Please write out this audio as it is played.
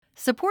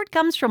Support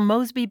comes from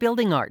Mosby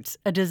Building Arts,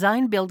 a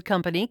design-build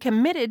company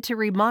committed to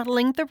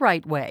remodeling the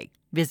right way.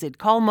 Visit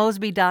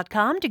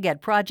callmosby.com to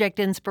get project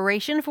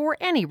inspiration for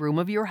any room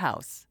of your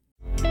house.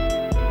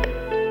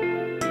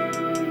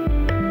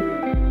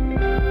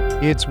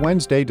 It's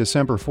Wednesday,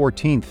 December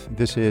 14th.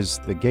 This is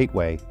The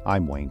Gateway.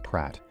 I'm Wayne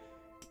Pratt.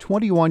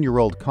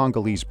 21-year-old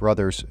Congolese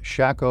brothers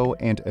Shako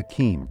and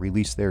Akeem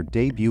released their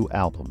debut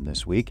album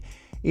this week.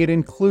 It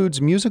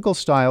includes musical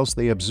styles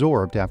they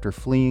absorbed after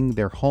fleeing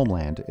their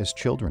homeland as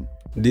children.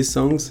 These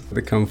songs,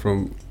 they come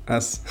from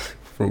us,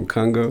 from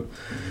Congo,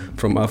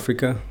 from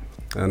Africa,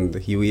 and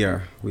here we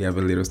are. We have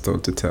a little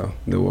story to tell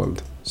the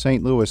world.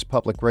 St. Louis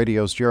Public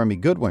Radio's Jeremy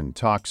Goodwin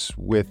talks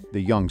with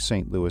the young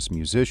St. Louis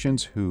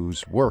musicians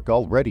whose work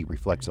already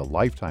reflects a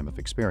lifetime of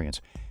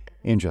experience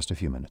in just a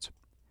few minutes.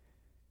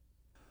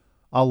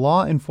 A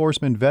law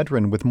enforcement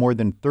veteran with more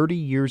than 30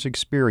 years'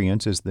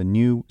 experience is the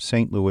new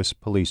St. Louis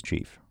police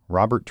chief.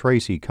 Robert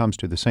Tracy comes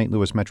to the St.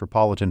 Louis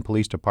Metropolitan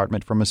Police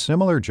Department from a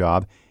similar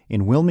job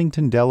in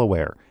Wilmington,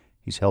 Delaware.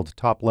 He's held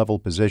top-level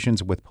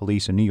positions with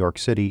police in New York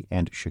City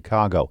and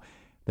Chicago.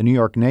 The New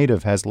York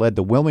native has led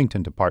the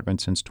Wilmington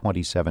department since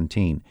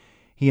 2017.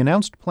 He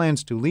announced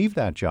plans to leave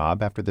that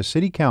job after the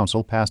city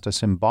council passed a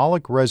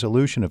symbolic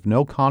resolution of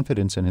no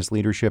confidence in his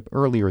leadership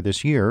earlier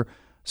this year,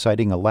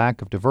 citing a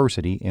lack of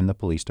diversity in the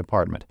police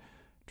department.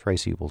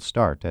 Tracy will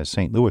start as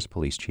St. Louis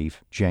police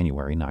chief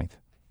January 9th.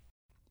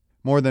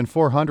 More than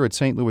 400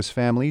 St. Louis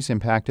families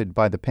impacted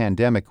by the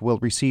pandemic will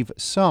receive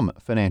some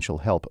financial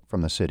help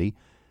from the city.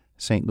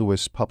 St.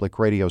 Louis Public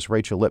Radio's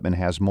Rachel Lippman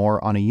has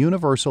more on a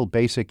universal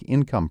basic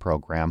income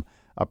program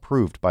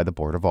approved by the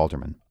Board of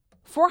Aldermen.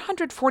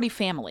 440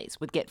 families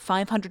would get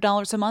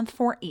 $500 a month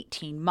for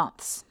 18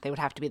 months. They would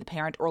have to be the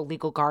parent or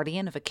legal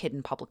guardian of a kid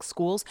in public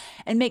schools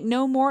and make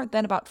no more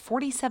than about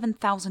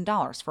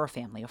 $47,000 for a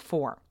family of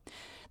four.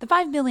 The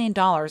 $5 million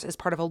is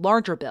part of a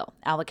larger bill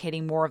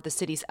allocating more of the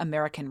city's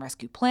American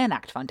Rescue Plan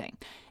Act funding.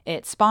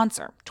 Its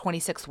sponsor,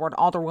 26th Ward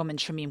Alderwoman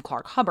Shamim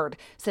Clark Hubbard,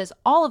 says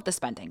all of the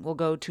spending will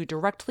go to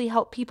directly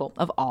help people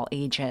of all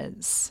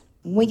ages.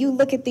 When you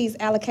look at these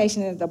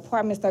allocations and the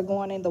departments they're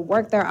going in, the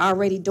work they're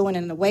already doing,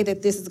 and the way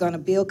that this is going to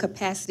build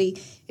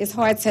capacity, it's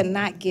hard to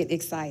not get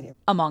excited.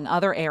 Among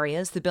other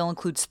areas, the bill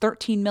includes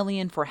 $13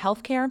 million for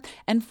health care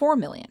and $4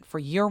 million for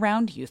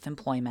year-round youth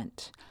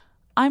employment.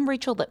 I'm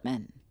Rachel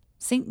Lippman,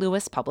 St.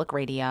 Louis Public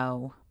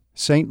Radio.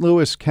 St.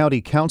 Louis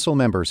County Council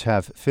members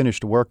have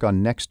finished work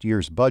on next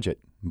year's budget,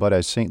 but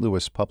as St.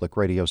 Louis Public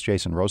Radio's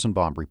Jason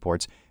Rosenbaum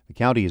reports, the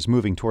county is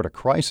moving toward a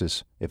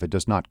crisis if it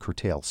does not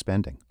curtail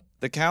spending.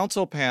 The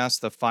council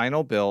passed the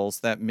final bills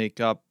that make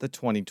up the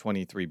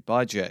 2023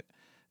 budget.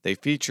 They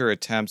feature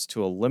attempts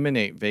to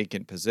eliminate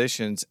vacant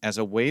positions as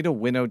a way to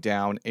winnow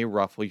down a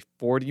roughly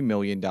 $40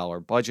 million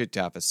budget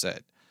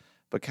deficit.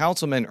 But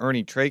Councilman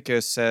Ernie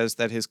Tracus says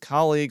that his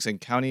colleagues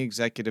and County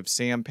Executive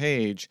Sam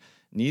Page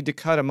need to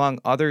cut, among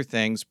other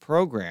things,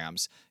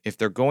 programs if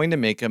they're going to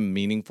make a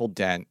meaningful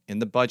dent in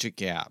the budget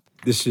gap.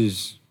 This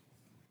is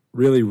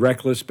really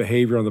reckless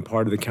behavior on the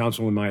part of the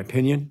council, in my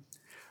opinion.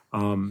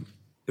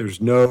 There's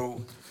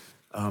no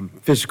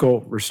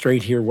fiscal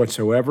restraint here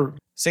whatsoever.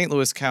 St.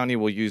 Louis County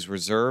will use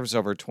reserves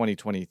over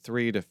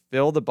 2023 to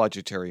fill the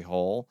budgetary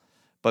hole,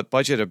 but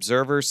budget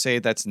observers say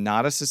that's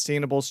not a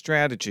sustainable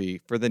strategy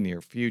for the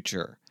near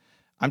future.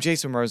 I'm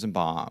Jason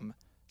Rosenbaum,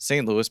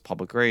 St. Louis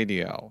Public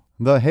Radio.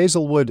 The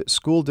Hazelwood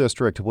School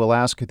District will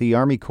ask the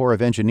Army Corps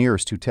of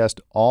Engineers to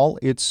test all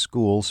its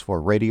schools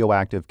for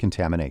radioactive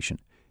contamination.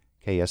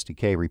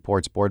 KSDK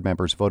reports board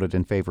members voted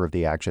in favor of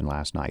the action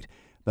last night.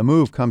 The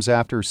move comes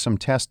after some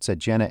tests at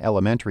Jenna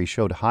Elementary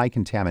showed high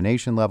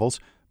contamination levels,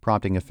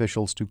 prompting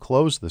officials to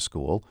close the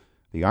school.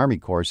 The Army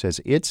Corps says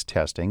its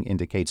testing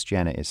indicates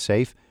Jenna is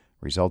safe.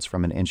 Results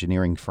from an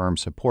engineering firm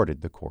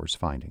supported the Corps'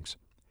 findings.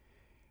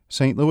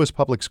 St. Louis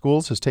Public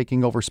Schools is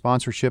taking over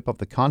sponsorship of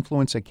the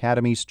Confluence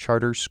Academy's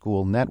charter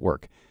school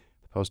network.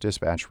 The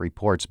Post-Dispatch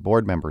reports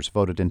board members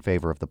voted in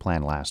favor of the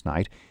plan last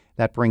night.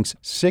 That brings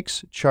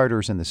 6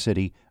 charters in the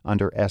city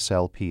under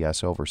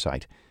SLPS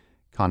oversight.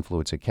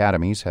 Confluence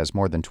Academies has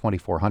more than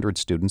 2,400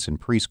 students in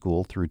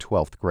preschool through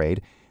 12th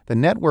grade. The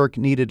network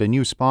needed a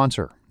new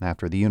sponsor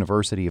after the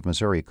University of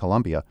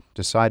Missouri-Columbia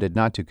decided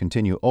not to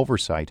continue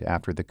oversight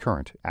after the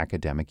current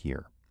academic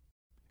year.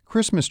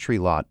 Christmas tree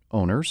lot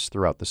owners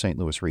throughout the St.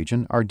 Louis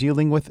region are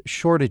dealing with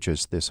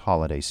shortages this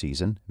holiday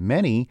season.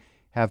 Many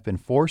have been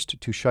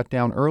forced to shut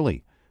down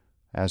early.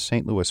 As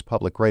St. Louis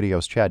Public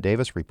Radio's Chad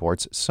Davis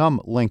reports, some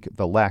link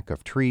the lack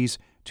of trees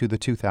to the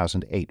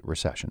 2008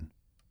 recession.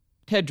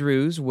 Ted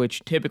Drew's,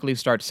 which typically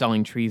starts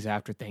selling trees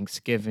after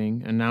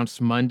Thanksgiving,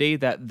 announced Monday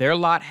that their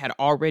lot had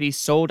already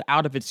sold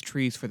out of its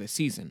trees for the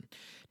season.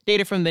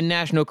 Data from the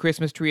National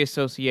Christmas Tree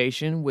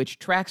Association, which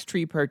tracks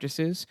tree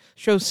purchases,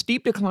 shows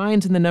steep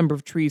declines in the number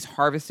of trees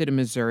harvested in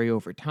Missouri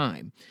over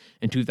time.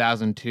 In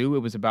 2002, it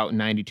was about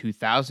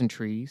 92,000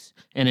 trees,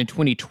 and in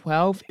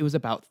 2012, it was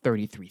about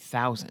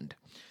 33,000.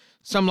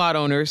 Some lot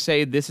owners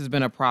say this has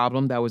been a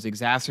problem that was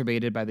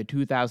exacerbated by the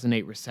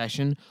 2008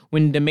 recession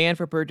when demand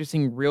for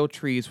purchasing real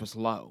trees was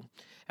low.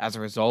 As a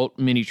result,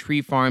 many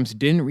tree farms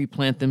didn't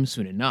replant them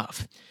soon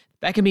enough.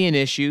 That can be an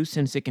issue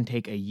since it can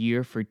take a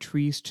year for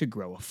trees to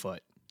grow a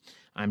foot.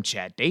 I'm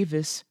Chad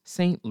Davis,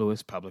 St.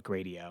 Louis Public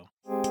Radio.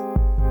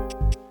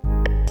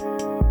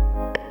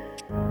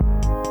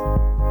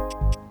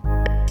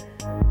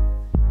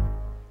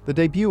 The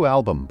debut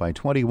album by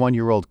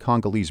 21-year-old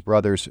Congolese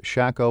brothers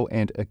Shako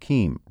and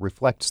Akeem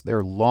reflects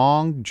their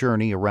long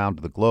journey around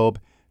the globe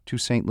to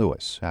St.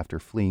 Louis after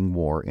fleeing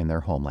war in their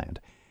homeland.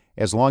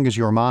 As Long as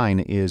You're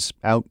Mine is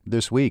out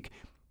this week.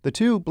 The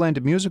two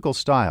blend musical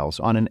styles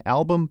on an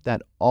album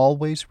that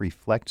always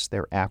reflects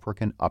their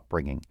African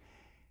upbringing.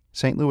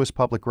 St. Louis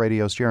Public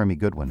Radio's Jeremy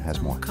Goodwin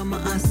has more.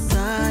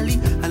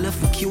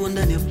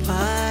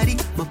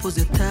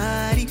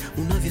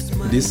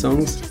 These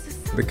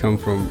songs, they come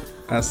from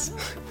us,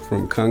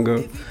 from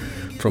Congo,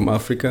 from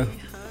Africa,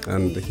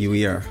 and here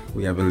we are.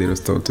 We have a little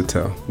story to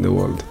tell the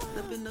world.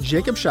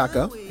 Jacob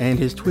Shako and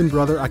his twin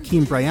brother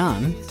Akeem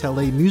Brian tell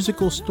a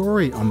musical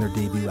story on their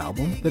debut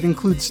album that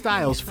includes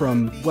styles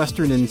from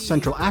Western and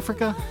Central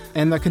Africa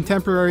and the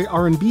contemporary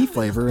R&B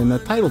flavor in the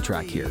title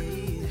track here.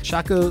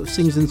 Shako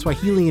sings in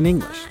Swahili and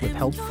English with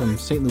help from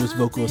St. Louis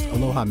vocalist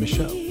Aloha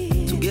Michaud.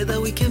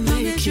 Together we can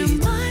make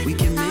it, we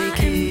can make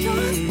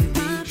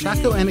it.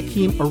 Shako and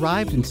Akeem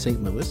arrived in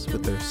St. Louis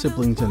with their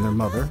siblings and their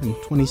mother in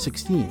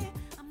 2016.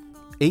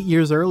 8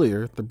 years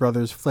earlier, the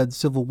brothers fled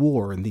civil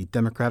war in the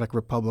Democratic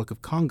Republic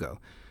of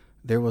Congo.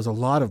 There was a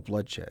lot of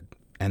bloodshed,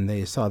 and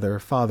they saw their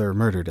father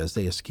murdered as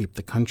they escaped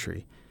the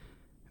country.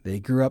 They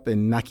grew up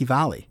in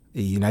Nakivale,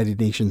 a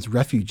United Nations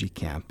refugee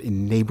camp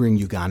in neighboring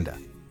Uganda.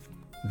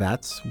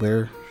 That's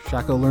where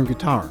Shako learned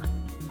guitar.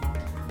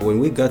 When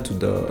we got to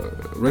the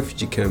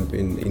refugee camp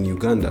in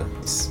Uganda,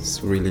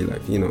 it's really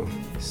like,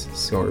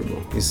 it's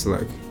horrible. It's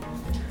like,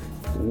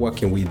 what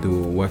can we do?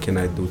 What can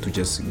I do to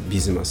just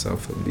busy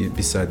myself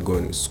beside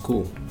going to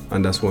school?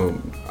 And that's when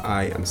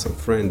I and some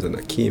friends and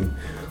Akeem,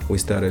 we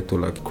started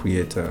to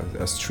create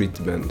a street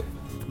band.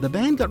 The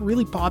band got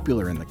really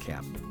popular in the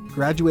camp,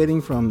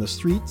 graduating from the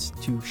streets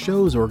to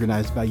shows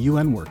organized by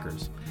UN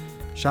workers.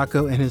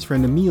 Shako and his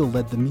friend Emile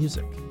led the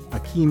music.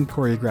 Akeem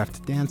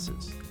choreographed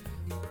dances.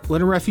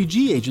 When a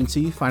refugee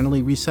agency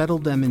finally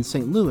resettled them in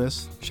St.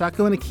 Louis,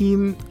 Shako and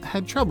Akeem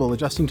had trouble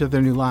adjusting to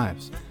their new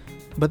lives.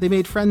 But they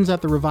made friends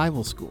at the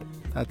Revival School.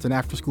 That's an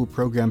after-school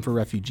program for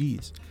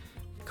refugees.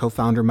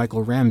 Co-founder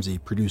Michael Ramsey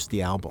produced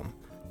the album.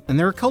 And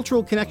there are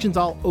cultural connections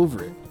all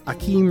over it.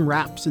 Akeem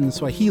raps in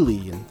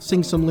Swahili and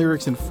sings some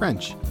lyrics in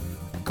French.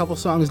 A couple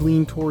songs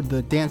lean toward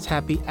the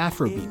dance-happy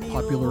Afrobeat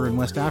popular in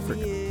West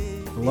Africa.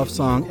 The love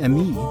song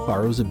Emi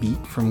borrows a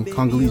beat from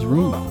Congolese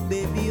rumba.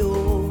 Baby,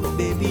 oh,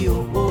 baby,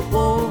 oh, oh,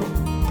 oh.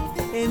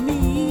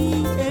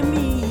 Emi,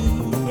 Emi,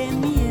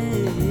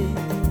 Emi,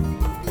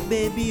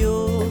 baby,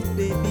 oh,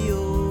 baby, oh.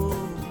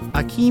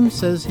 Akeem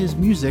says his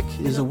music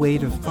is a way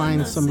to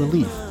find some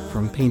relief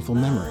from painful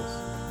memories.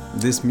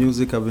 This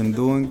music I've been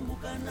doing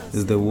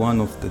is the one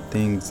of the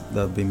things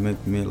that they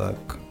make me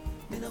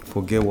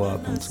forget what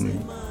happened to me.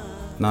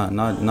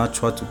 Not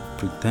try to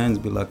pretend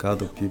to be like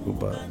other people,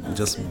 but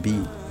just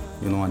be,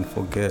 and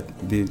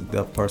forget. Be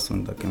that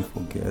person that can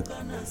forget.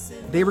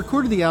 They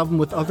recorded the album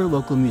with other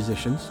local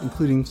musicians,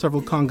 including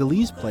several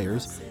Congolese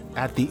players,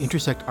 at the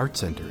Intersect Art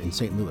Center in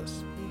St.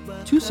 Louis.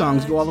 2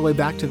 songs go all the way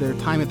back to their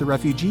time at the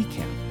refugee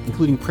camp,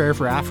 including Prayer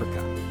for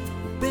Africa.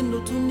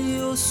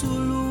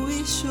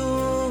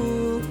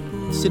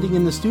 Sitting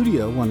in the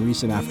studio one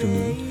recent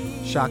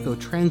afternoon, Shako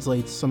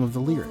translates some of the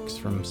lyrics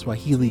from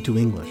Swahili to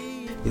English.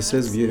 It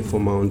says beautiful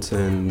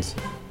mountains,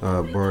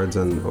 birds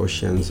and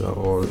oceans are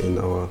all in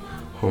our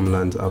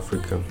homeland,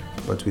 Africa,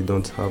 but we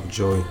don't have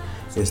joy.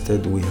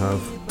 Instead, we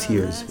have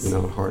tears in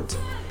our heart.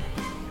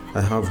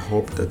 I have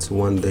hope that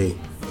one day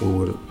we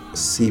will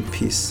see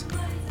peace.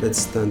 Let's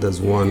stand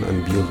as one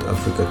and build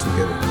Africa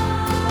together.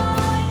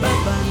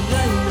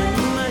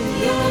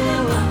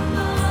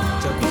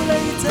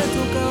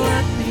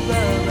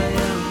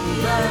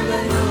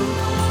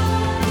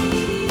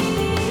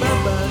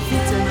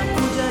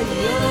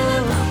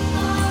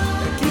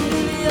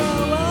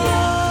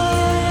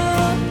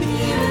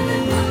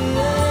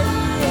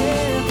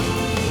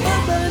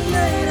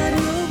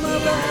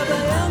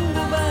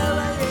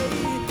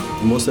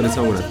 Most of the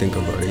time when I think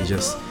about it, it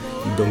just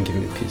don't give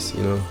me peace,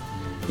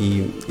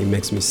 It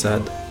makes me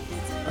sad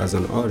as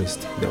an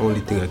artist. The only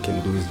thing I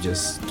can do is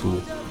just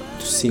to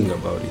sing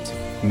about it.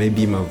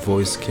 Maybe my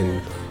voice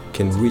can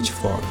reach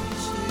far.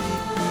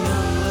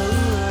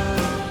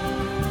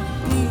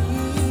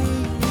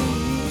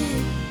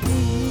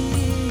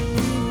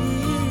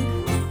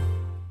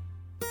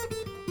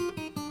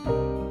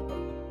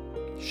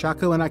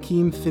 Shako and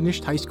Akeem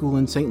finished high school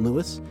in St.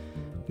 Louis.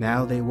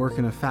 Now they work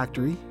in a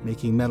factory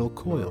making metal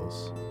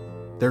coils.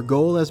 Their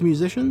goal as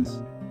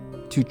musicians?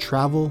 To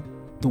travel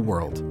the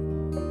world.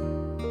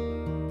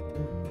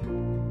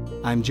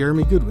 I'm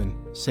Jeremy Goodwin,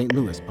 St.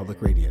 Louis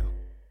Public Radio.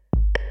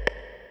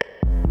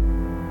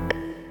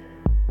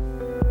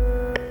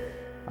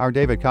 Our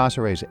David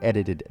Casares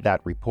edited that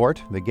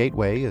report. The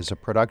Gateway is a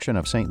production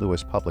of St.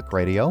 Louis Public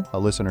Radio, a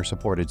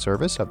listener-supported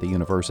service of the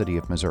University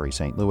of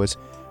Missouri-St. Louis.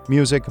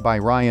 Music by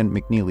Ryan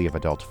McNeely of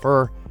Adult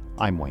Fur.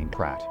 I'm Wayne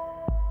Pratt.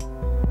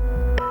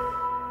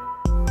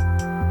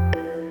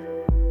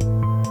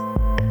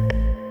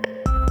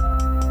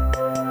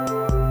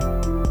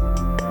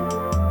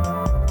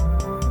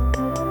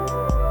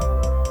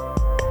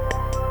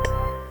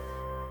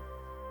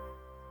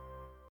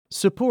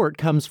 Support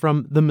comes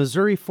from the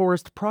Missouri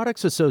Forest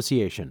Products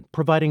Association,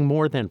 providing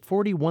more than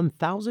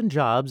 41,000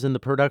 jobs in the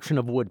production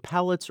of wood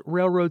pallets,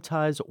 railroad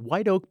ties,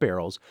 white oak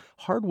barrels,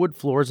 hardwood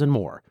floors, and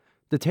more.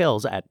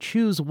 Details at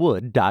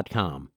choosewood.com.